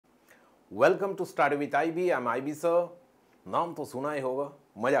Welcome to study with IB. I am IB sir. नाम तो सुना ही होगा,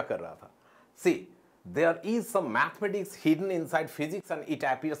 मजा कर रहा था. सी, there is some mathematics hidden inside physics and it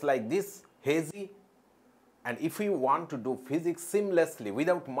appears like this, hazy. And if you want to do physics seamlessly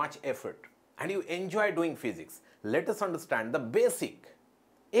without much effort and you enjoy doing physics, let us understand the basic,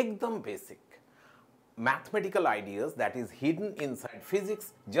 ekdam basic mathematical ideas that is hidden inside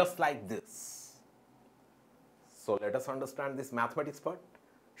physics just like this. So let us understand this mathematics part.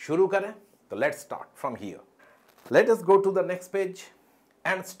 शुरू करें तो let's start from here. Let us go to the next page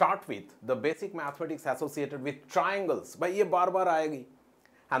and start with the basic mathematics associated with triangles. भाई ये बार बार आएगी.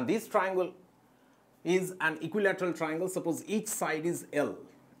 And this triangle is an equilateral triangle. Suppose each side is L.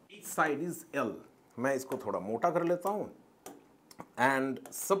 Each side is L. मैं इसको थोड़ा मोटा कर लेता हूँ. And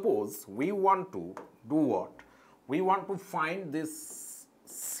suppose we want to do what? We want to find this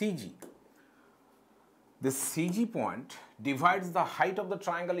CG. This CG point divides the height of the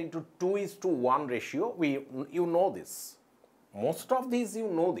triangle into 2:1 ratio. You know this. Most of these you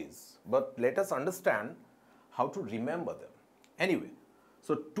know this, but let us understand how to remember them. Anyway,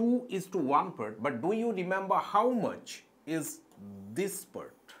 so 2:1 part, but do you remember how much is this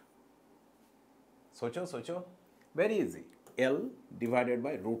part? Socho. Very easy. L divided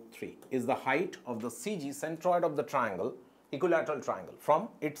by √3 is the height of the CG, centroid of the triangle, equilateral triangle, from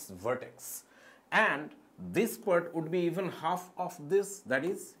its vertex. And this part would be even half of this, that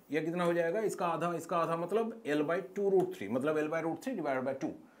is, ये कितना हो जाएगा? इसका आधा मतलब L by 2√3, मतलब L by √3 divided by 2.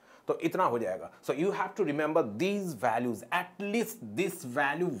 तो इतना हो जाएगा. So you have to remember these values, at least this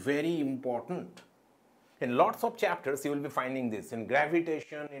value, very important. In lots of chapters you will be finding this, in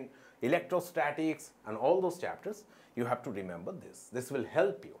gravitation, in electrostatics and all those chapters, you have to remember this. This will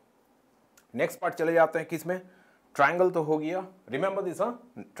help you. Next part चले जाते हैं किसमें? Triangle तो हो गया. Remember this, huh?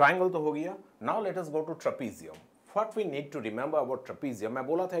 Triangle तो हो गया. Now let us go to trapezium. What we need to remember about trapezium, मैं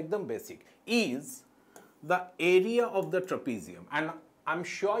बोला था एकदम basic, is the area of the trapezium. And I'm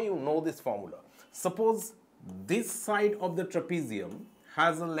sure you know this formula. Suppose this side of the trapezium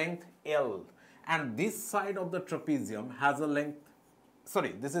has a length L and this side of the trapezium has a length,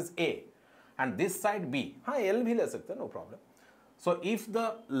 sorry, this is A and this side B. हाँ, L भी ले सकते हैं, no problem. So if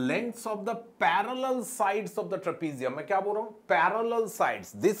the lengths of the parallel sides of the trapezium, मैं क्या बोल रहा हूँ? Parallel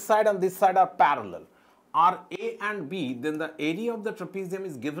sides, this side and this side are parallel, are A and B, then the area of the trapezium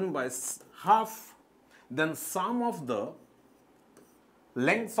is given by half, then sum of the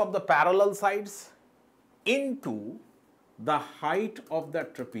lengths of the parallel sides into the height of the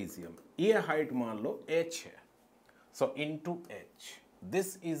trapezium. ये height मान लो h है. So into h.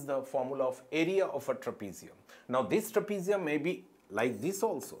 This is the formula of area of a trapezium. Now this trapezium may be like this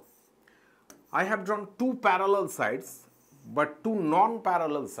also. I have drawn two parallel sides but two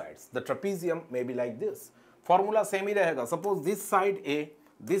non-parallel sides. The trapezium may be like this. Formula same ही रहेगा. Suppose this side A,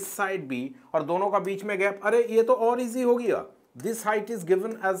 this side B और दोनों का बीच में gap. अरे ये तो और easy हो गया. This height is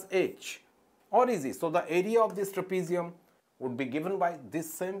given as h. Or easy. So the area of this trapezium would be given by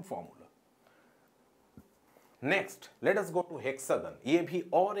this same formula. Next, let us go to hexagon. ये भी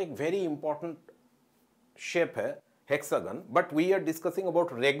और एक very important shape है, hexagon, but we are discussing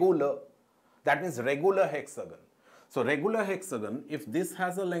about regular, that means regular hexagon. So regular hexagon, if this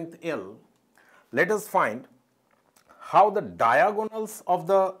has a length L, let us find how the diagonals of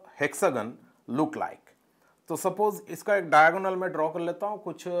the hexagon look like. तो suppose इसका एक diagonal मैं draw कर लेता हूँ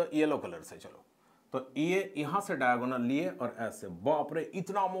कुछ yellow color से. चलो, तो ये यहाँ से diagonal लिए और ऐसे. बाप रे,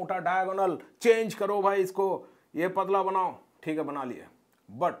 इतना मोटा diagonal, change करो भाई इसको, ये पतला बनाओ. ठीक है, बना लिए.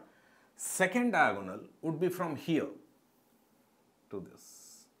 But second diagonal would be from here to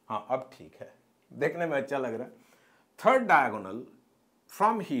this. हाँ, अब ठीक है, देखने में अच्छा लग रहा है. Third diagonal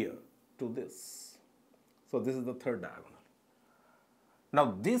from here to this. So this is the third diagonal.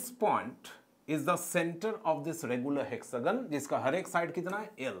 Now this point is the center of this regular hexagon, जिसका हर एक side कितना है?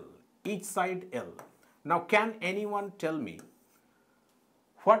 L. Each side L. Now can anyone tell me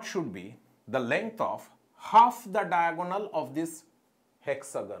what should be the length of half the diagonal of this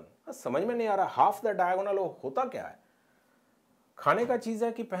hexagon? समझ में नहीं आ रहा. Half the diagonal होता क्या है? खाने का चीज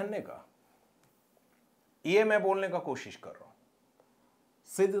है कि पहनने का? ये मैं बोलने का कोशिश कर रहा हूं.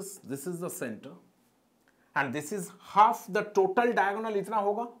 See this is the center and this is half the total diagonal. इतना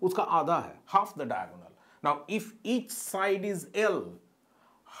होगा, उसका आधा है, half the diagonal. Now if each side is L,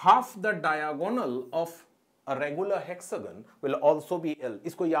 half the diagonal of a regular hexagon will also be L.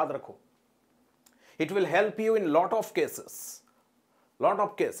 इसको याद रखो. It will help you in lot of cases.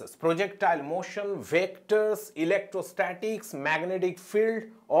 Projectile motion, vectors, electrostatics, magnetic field,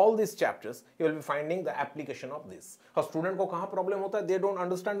 all these chapters you will be finding the application of this. और student को कहाँ problem होता है? They don't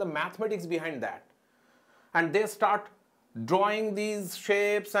understand the mathematics behind that and they start drawing these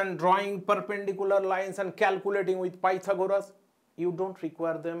shapes and drawing perpendicular lines and calculating with Pythagoras. You don't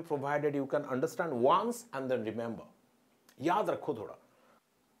require them provided you can understand once and then remember. याद रखो थोड़ा.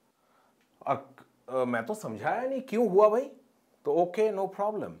 और मैं तो समझाया नहीं क्यों हुआ भाई, तो ओके नो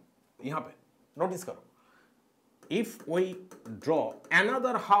प्रॉब्लम. यहां पे नोटिस करो, if we draw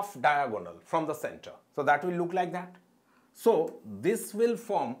another half diagonal from the center, so that will look like that. So this will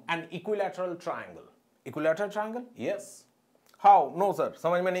form an equilateral triangle. Equilateral triangle? Yes. How? No sir,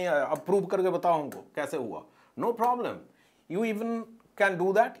 समझ में नहीं आया, अब prove करके बताओ हमको कैसे हुआ. No problem. You even can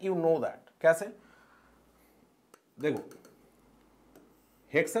do that, you know that. कैसे? देखो,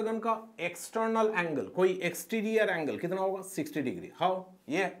 हेक्सागन का एक्सटर्नल एंगल, कोई एक्सटीरियर एंगल कितना होगा? 60 डिग्री. हाउ?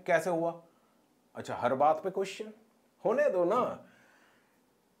 ये कैसे हुआ? अच्छा, हर बात पे क्वेश्चन होने दो ना.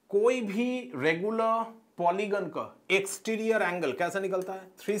 कोई भी रेगुलर पॉलीगन का एक्सटीरियर एंगल कैसे निकलता है?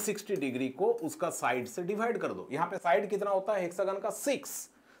 360 डिग्री को उसका साइड से डिवाइड कर दो. यहां पे साइड कितना होता है हेक्सागन का? 6.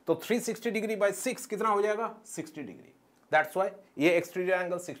 तो 360 डिग्री बाय 6 कितना हो जाएगा? 60 डिग्री. दैट्स व्हाई ये एक्सटीरियर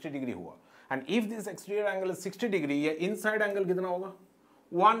एंगल 60 डिग्री हुआ. And if this exterior angle is 60 degree, ये इनसाइड एंगल कितना होगा?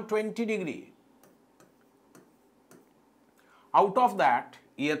 120 डिग्री. आउट ऑफ दैट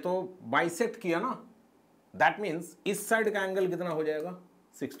ये तो बाइसेक्ट किया ना, दैट मीन्स इस साइड का एंगल कितना हो जाएगा?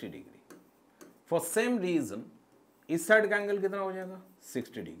 60 डिग्री. फॉर सेम रीजन इस साइड का एंगल कितना हो जाएगा?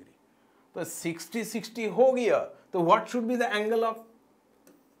 60 डिग्री. तो 60 हो गया, तो what should be the angle of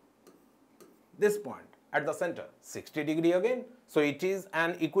this point at the centre? 60 degree again. So it is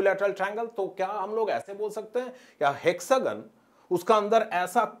an equilateral triangle. तो क्या हम लोग ऐसे बोल सकते हैं या हेक्सागन, उसका अंदर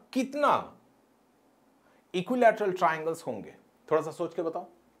ऐसा कितना इक्विलैटरल ट्रायंगल्स होंगे? थोड़ा सा सोच के बताओ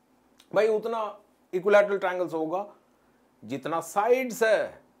भाई. उतना इक्विलैटरल ट्रायंगल्स होगा जितना साइड्स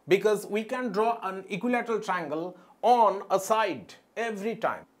है, because we can draw an equilateral triangle on a side every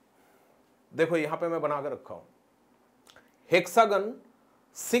time. देखो यहां पे मैं बना के रखा हूं हेक्सागन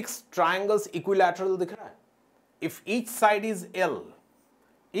 6 triangles equilateral दिख रहा है. If each side is L,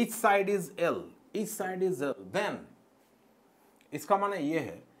 each side is L, each side is L, then इसका माने ये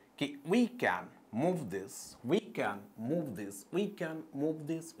है कि we can move this, we can move this, we can move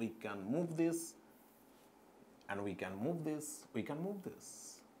this, we can move this, and we can move this, we can move this.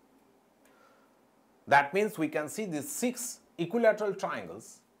 That means we can see these 6 equilateral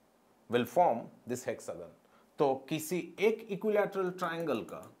triangles will form this hexagon. तो किसी एक equilateral triangle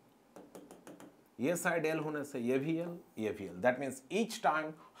का ये side L होने से ये भी L, ये भी L. That means each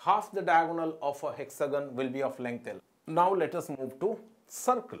time half the diagonal of a hexagon will be of length L. Now let us move to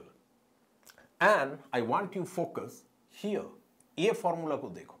circle. And I want you focus here. ये formula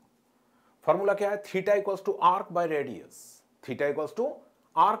को देखो. Formula क्या है? Theta equals to arc by radius. Theta equals to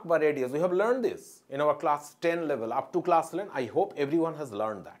arc by radius. We have learned this in our class 10 level up to class 11. I hope everyone has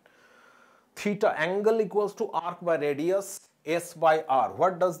learned that. Theta angle equals to arc by radius S by R.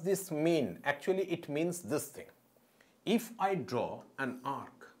 What does this mean? Actually it means this thing. If I draw an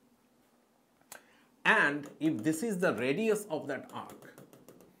arc and if this is the radius of that arc,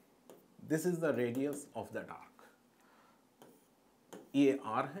 this is the radius of that arc. ये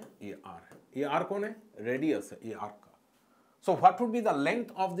R है, ये R है. ये R कौन है? Radius है, ये arc का. So what would be the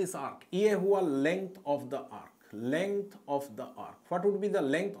length of this arc? ये हुआ length of the arc. Length of the arc. What would be the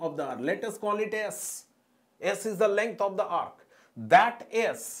length of the arc? Let us call it S. S is the length of the arc. That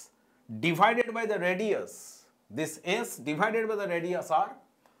S divided by the radius, this S divided by the radius R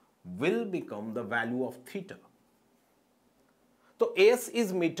will become the value of theta. So S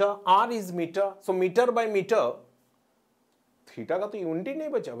is meter, R is meter. So meter by meter, theta का तो unit ही नहीं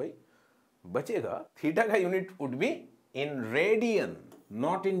बचा भाई. बचेगा theta का unit would be in radian,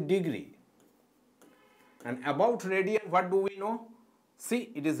 not in degree. And about radian, what do we know?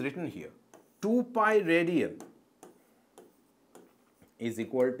 See, it is written here. 2 pi radian is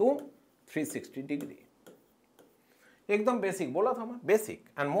equal to 360 degree. एकदम basic बोला था मैं, basic.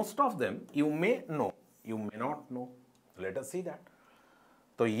 And most of them you may know, you may not know. Let us see that.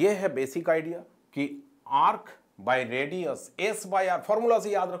 तो ये है basic idea कि arc by radius S by R, formula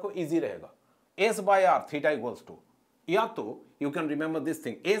से याद रखो, इजी रहेगा. S by R, theta equals to, या तो you can remember this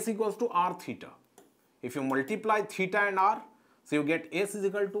thing, S equals to R theta. If you multiply theta and R, so you get S is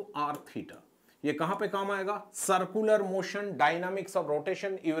equal to R theta. ये कहां पे काम आएगा? Circular motion, dynamics of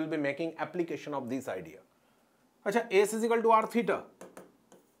rotation, you will be making application of this idea. अच्छा, S is equal to R theta.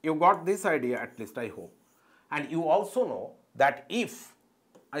 You got this idea at least, I hope. And you also know that if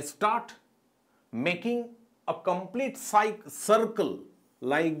I start making a complete circle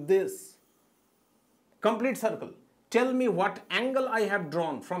like this, complete circle, tell me what angle I have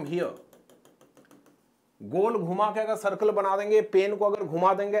drawn from here. गोल घुमा के अगर circle बना देंगे, pen को अगर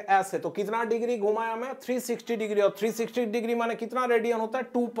घुमा देंगे ऐसे, तो कितना डिग्री घुमाया मैं? 360 डिग्री, और 360 डिग्री माने कितना रेडियन होता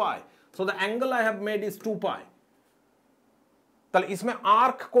है? 2 पाई। So the angle I have made is 2 पाई। तो इसमें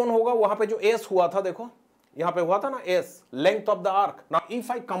आर्क कौन होगा? वहां पे जो एस हुआ था, देखो यहां पे हुआ था ना S, length of the arc. Now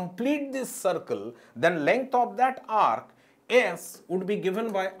if I complete this circle, then length of that arc S would be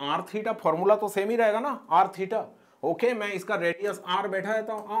given by are theta. Formula तो सेम ही रहेगा ना, आर थीटा। ओके, मैं इसका रेडियस आर बैठा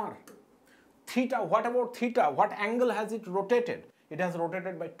देता हूं, are theta. What about theta? What angle has it rotated? It has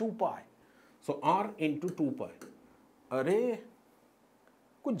rotated by 2 pi. So r into 2 pi. अरे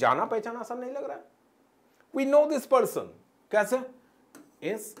कुछ जाना पहचाना सा नहीं लग रहा है? We know this person. कैसे?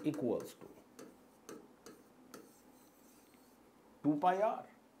 S equals to 2 pi r.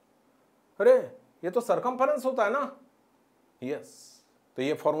 अरे ये तो circumference होता है ना? Yes. तो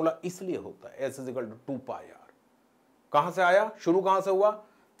ये फॉर्मूला इसलिए होता है, S is equal to 2 pi r. कहां से आया? शुरू कहां से हुआ?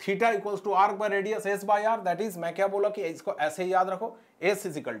 Theta equals to arc by radius S by are. That is, मैं क्या बोला कि इसको ऐसे ही याद रखो, S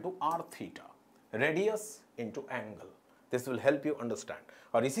is equal to are theta, radius into angle. This will help you understand.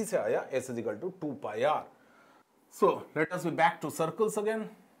 और इसी से आया S is equal to 2 pi are. So let us be back to circles again,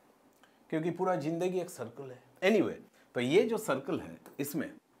 क्योंकि पूरा जिंदगी एक सर्कल है। एनीवे, तो ये जो सर्कल है, इसमें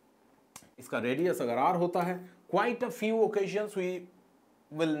इसका रेडियस अगर आर होता है, quite a few occasions we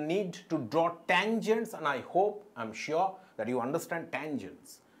will need to draw tangents, and I hope, I'm sure that you understand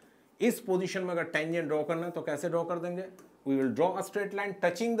tangents. इस पोजीशन में अगर टेंजेंट ड्रॉ करना है तो कैसे ड्रॉ कर देंगे? We will draw a straight line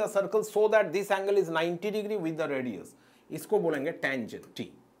touching the circle so that this angle is 90 degree with the radius. इसको बोलेंगे टेंजेंट T।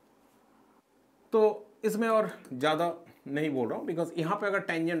 तो इसमें और ज्यादा नहीं बोल रहा हूं, बिकॉज यहां पे अगर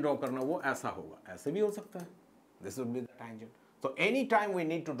टेंजेंट ड्रॉ करना वो ऐसा होगा, ऐसे भी हो सकता है। This would be the tangent. So anytime we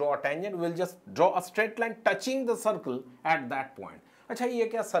need to draw a tangent, we'll just draw a straight line touching the circle at that point. अच्छा, ये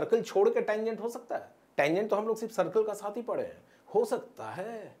क्या सर्कल छोड़ के टेंजेंट हो सकता है? टेंजेंट तो हम लोग सिर्फ सर्कल का साथ ही पढ़े हैं। हो सकता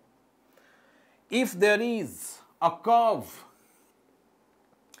है। If there is a curve,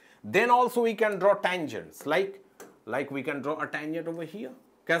 then also we can draw tangents, like we can draw a tangent over here.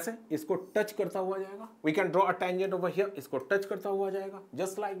 कैसे? इसको टच करता हुआ जाएगा। We can draw a tangent over here, इसको टच करता हुआ जाएगा,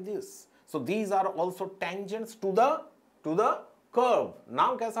 just like this. So these are also tangents to the curve.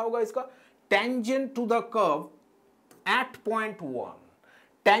 नाम कैसा होगा इसका? Tangent to the curve at point 1,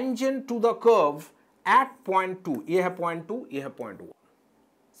 tangent to the curve at point 2. ये है point 2, ये है point 1.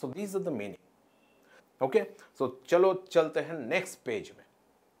 So these are the meaning. Okay, so चलो चलते हैं next पेज में।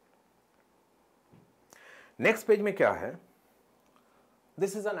 नेक्स्ट पेज में क्या है?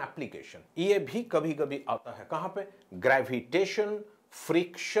 This is an application. ये भी कभी कभी आता है, कहां पे? Gravitation,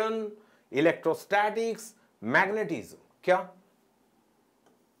 friction, electrostatics, magnetism. क्या?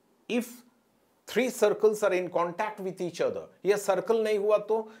 If 3 circles are in contact with each other, ये सर्कल नहीं हुआ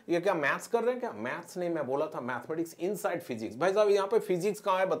तो ये क्या मैथ्स कर रहे हैं क्या? मैथ्स नहीं, मैं बोला था मैथमेटिक्स इनसाइड फिजिक्स। भाई साहब यहाँ पे फिजिक्स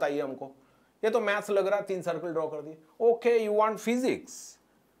कहाँ है बताइए हमको? ये तो मैथ्स लग रहा है, 3 सर्कल ड्रॉ कर दिए। Okay, you want physics.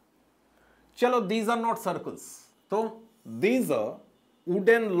 चलो, दीज आर नॉट सर्कल्स, तो these are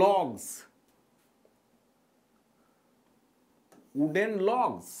wooden logs. Wooden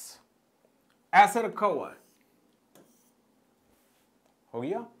logs ऐसे रखा हुआ है, हो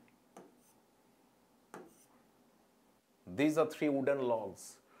गया? These are 3 wooden logs.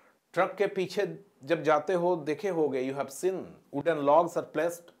 Truck के पीछे जब जाते हो देखे होगे, you have seen wooden logs are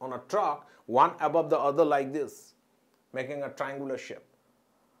placed on a truck, one above the other like this, making a triangular shape.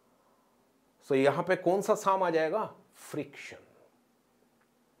 So यहाँ पे कौन सा साम आ जाएगा? Friction.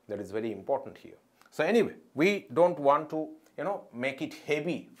 That is very important here. So anyway, we don't want to, make it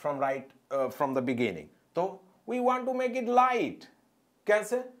heavy from the beginning. So we want to make it light.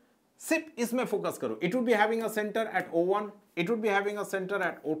 कैसे? सिर्फ इसमें focus करो। It would be having a center at O1, it would be having a center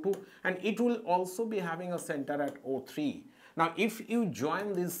at O2, and it will also be having a center at O3. Now, if you join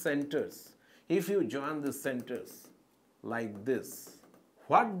these centers, like this,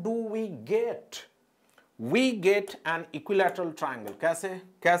 what do we get? We get an equilateral triangle.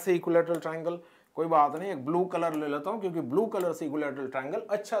 कैसे equilateral triangle? कोई बात नहीं, एक blue colour ले लेता हूं, क्योंकि blue colour से equilateral triangle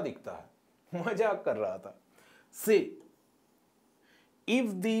अच्छा दिखता है। मजाक कर रहा था। See,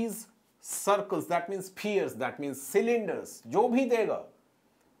 if these circles, that means spheres, that means cylinders, जो भी देगा,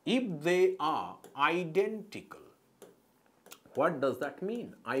 if they are identical, what does that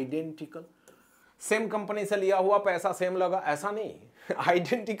mean? Identical, same company से लिया हुआ, पैसा सेम लगा, ऐसा नहीं।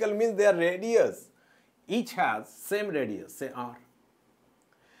 Identical means their radius, each has same radius, say r.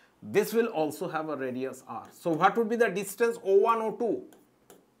 This will also have a radius r. So what would be the distance O1, O2?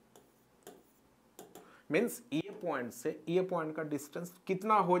 Means ये point से ये पॉइंट का डिस्टेंस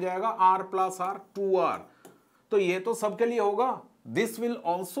कितना हो जाएगा? r plus r, 2r। तो ये तो सबके लिए होगा, this will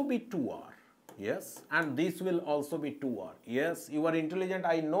also be 2r। Yes, and this will also be 2r. Yes, you are intelligent.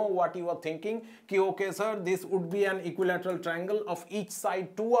 I know what you are thinking. Ki, okay, sir, this would be an equilateral triangle of each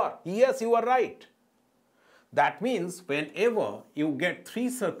side 2r. Yes, you are right. That means whenever you get 3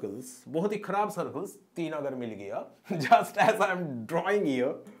 circles, बहुत ही खराब circles, 3 अगर मिल गया, just as I am drawing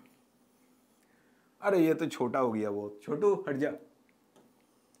here. अरे ये तो छोटा हो गया बहुत. छोटू हट जा.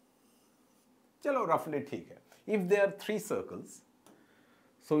 चलो roughly ठीक है. If there are 3 circles,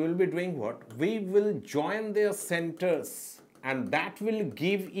 so we will be doing what? We will join their centers and that will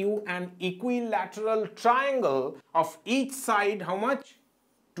give you an equilateral triangle of each side how much?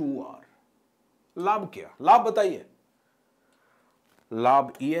 2r. लाभ क्या? लाभ बताइए.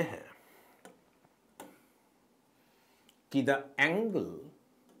 लाभ ये है कि the angle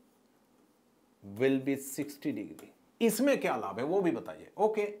will be 60 degree. इसमें क्या लाभ है वो भी बताइए.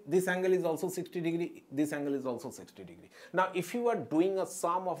 Okay, this angle is also 60 degree, this angle is also 60 degree. Now if you are doing a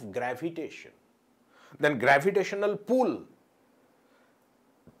sum of gravitation, then gravitational pull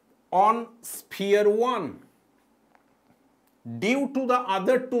on sphere 1 due to the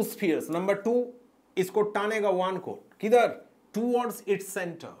other 2 spheres, number 2 इसको टानेगा 1 को किधर? Towards its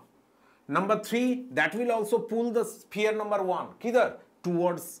center. Number 3 that will also pull the sphere number 1 किधर?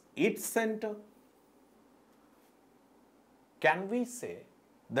 Towards its center. Can we say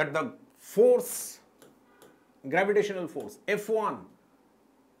that the force, gravitational force F1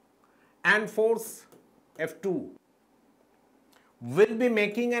 and force F2 will be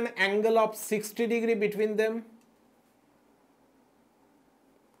making an angle of 60 degree between them?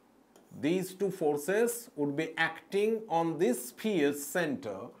 These 2 forces would be acting on this sphere's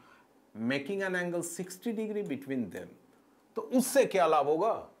center, making an angle 60 degree between them. तो उससे क्या लाभ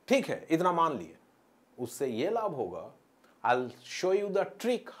होगा? ठीक है, इतना मान लिए. उससे ये लाभ होगा, I'll show you the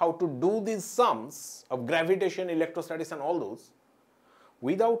trick how to do these sums of gravitation, electrostatics and all those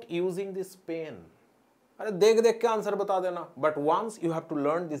without using this pen. अरे देख देख के आंसर बता देना. But once you have to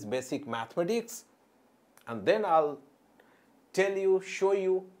learn this basic mathematics and then I'll tell you, show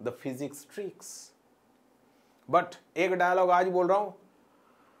you the physics tricks. But एक dialogue आज बोल रहा हूं,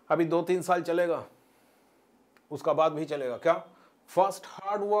 अभी 2-3 साल चलेगा, उसका बाद भी चलेगा. क्या? First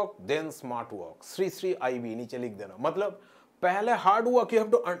hard work then smart work. Shri Shri IB नीचे लिख देना. मतलब पहले hard work, you have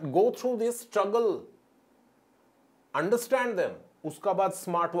to go through this struggle, understand them. उसका बाद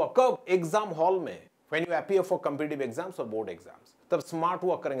स्मार्ट वर्क. कब? एग्जाम हॉल में, when you appear for competitive exams और बोर्ड एग्जाम्स, तब स्मार्ट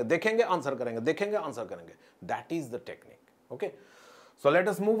वर्क करेंगे. देखेंगे आंसर करेंगे, देखेंगे आंसर करेंगे. That is the technique. Okay, so let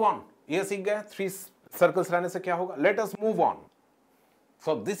us move on. ये सीख गए 3 सर्कल्स रहने से क्या होगा. Let us move on.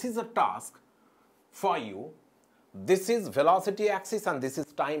 So this is a task for you. This is velocity axis and this is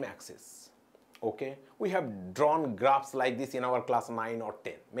time axis. Okay, we have drawn graphs like this in our class 9 or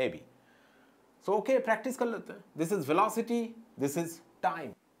 10 maybe. So okay, practice कर लेते हैं. This is velocity, this is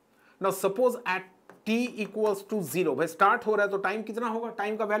time. Now suppose at t equals to 0, भाई start हो रहा है तो time कितना होगा?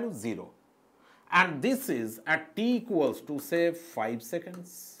 Time का value 0. And this is at t equals to say 5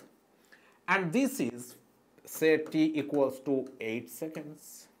 seconds. And this is say t equals to 8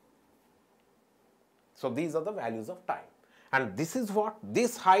 seconds. So these are the values of time. And this is what?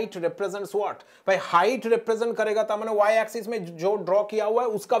 This height represents what? भाई height represent करेगा तो मैंने y axis में जो draw किया हुआ है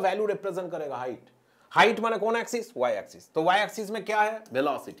उसका value represent करेगा height. Height माने कौन axis? Y axis. तो y axis में क्या है?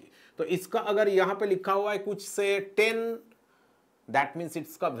 Velocity. तो इसका अगर यहाँ पे लिखा हुआ है कुछ से 10, that means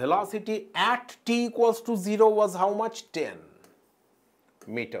इसका velocity at t equals to 0 was how much? 10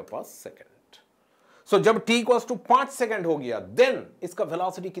 meter per second. So जब t equals to 5 सेकंड हो गया, then इसका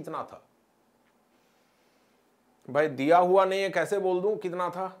velocity कितना था? भाई दिया हुआ नहीं है, कैसे बोल दूं कितना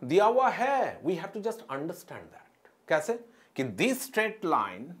था? दिया हुआ है. We have to just understand that. कैसे? कि this straight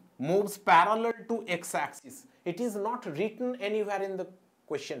line moves parallel to x axis. It is not written anywhere in the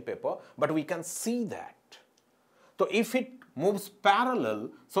question paper, but we can see that. तो if it moves parallel,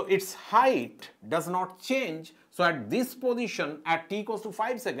 so it's height does not change. So at this position eight t equals to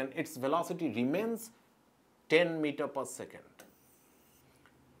 5 seconds, its velocity remains 10 meter per second.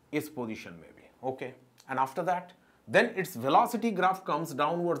 इस position में भी. Okay, and after that then its velocity graph comes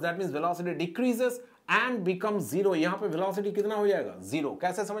downwards. That means velocity decreases and becomes 0. यहां पे velocity कितना हो जाएगा? 0.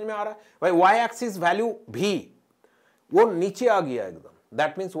 कैसे समझ में आ रहा है भाई? y axis value भी वो नीचे आ गया एकदम.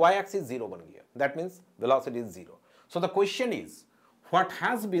 That means y axis 0 बन गया. That means velocity is 0. So the question is, what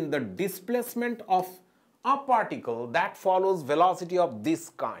has been the displacement of a particle that follows velocity of this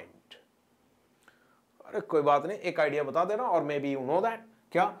kind? अरे कोई बात नहीं, एक आइडिया बता देना और maybe you know that.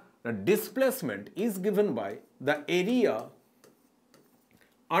 क्या? The displacement is given by the area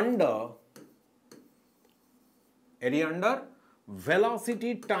under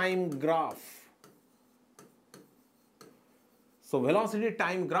velocity time graph. So velocity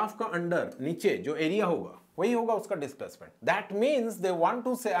time graph का अंडर नीचे जो एरिया होगा वही होगा उसका displacement. That means they want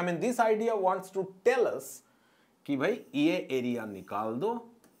to से, I mean this idea wants to tell us कि भाई ये एरिया निकाल दो,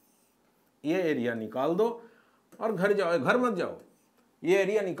 ये एरिया निकाल दो और घर जाओ, घर मत जाओ, ये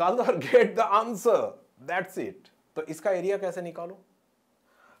एरिया निकाल दो और get the answer. That's it. तो इसका एरिया कैसे निकालो?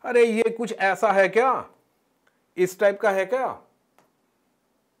 अरे ये कुछ ऐसा है क्या, इस टाइप का है क्या,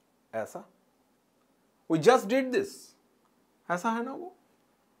 ऐसा? We just did this. ऐसा है ना वो.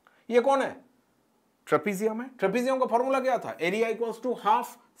 ये कौन है? ट्रेपीजियम है. ट्रेपीजियम का फॉर्मूला क्या था? Area equals to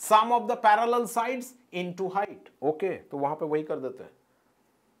half sum of the parallel sides into height. Okay, तो वहां पे वही कर देते हैं.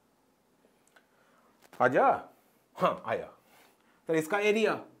 आजा. हाँ आया. तो इसका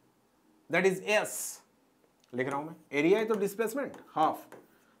एरिया दैट इज एस लिख रहा हूं मैं. एरिया है तो displacement half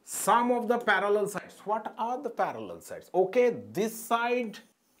sum of the parallel sides. What are the parallel sides? Okay, this side.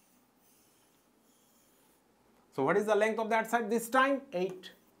 So what is the length of that side this time? 8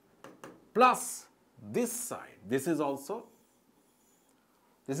 plus this side. This is also,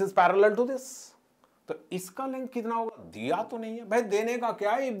 this is parallel to this. तो इसका length कितना होगा? दिया तो नहीं है भाई. देने का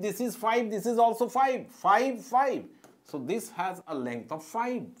क्या है? If this is 5, this is also 5. 5, 5. So this has a length of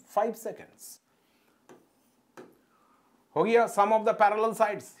 5 seconds. हो गया. Sum of the parallel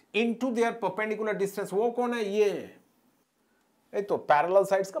sides into their perpendicular distance. वो कौन है? ये तो पैरेलल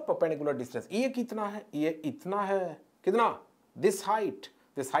साइड्स का परपेंडिकुलर डिस्टेंस. ये कितना है? ये इतना है. कितना? This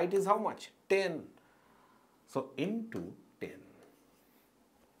height is how much? 10. So into 10.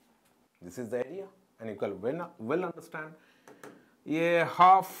 This is the area and you can well understand. ये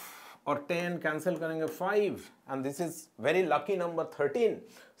हाफ और 10 कैंसिल करेंगे 5 and this is very lucky number 13.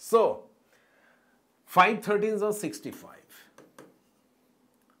 So 5 13s are 65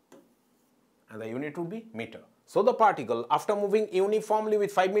 and the unit would be meter. So the particle, after moving uniformly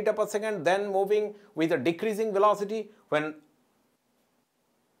with 5 meters per second, then moving with a decreasing velocity, when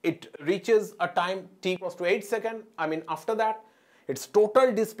it reaches a time t equals to 8 seconds, I mean after that, its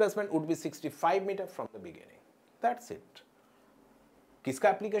total displacement would be 65 meters from the beginning. That's it.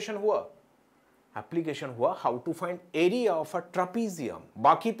 किसका application हुआ? Application हुआ how to find area of a trapezium.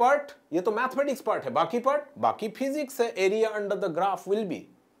 बाकी part, ये तो mathematics part है. बाकी part, बाकी physics है. Area under the graph will be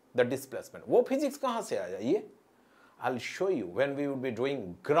the displacement. वो physics कहाँ से आया? ये I'll show you when we will be doing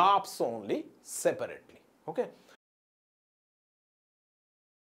graphs only separately. Okay.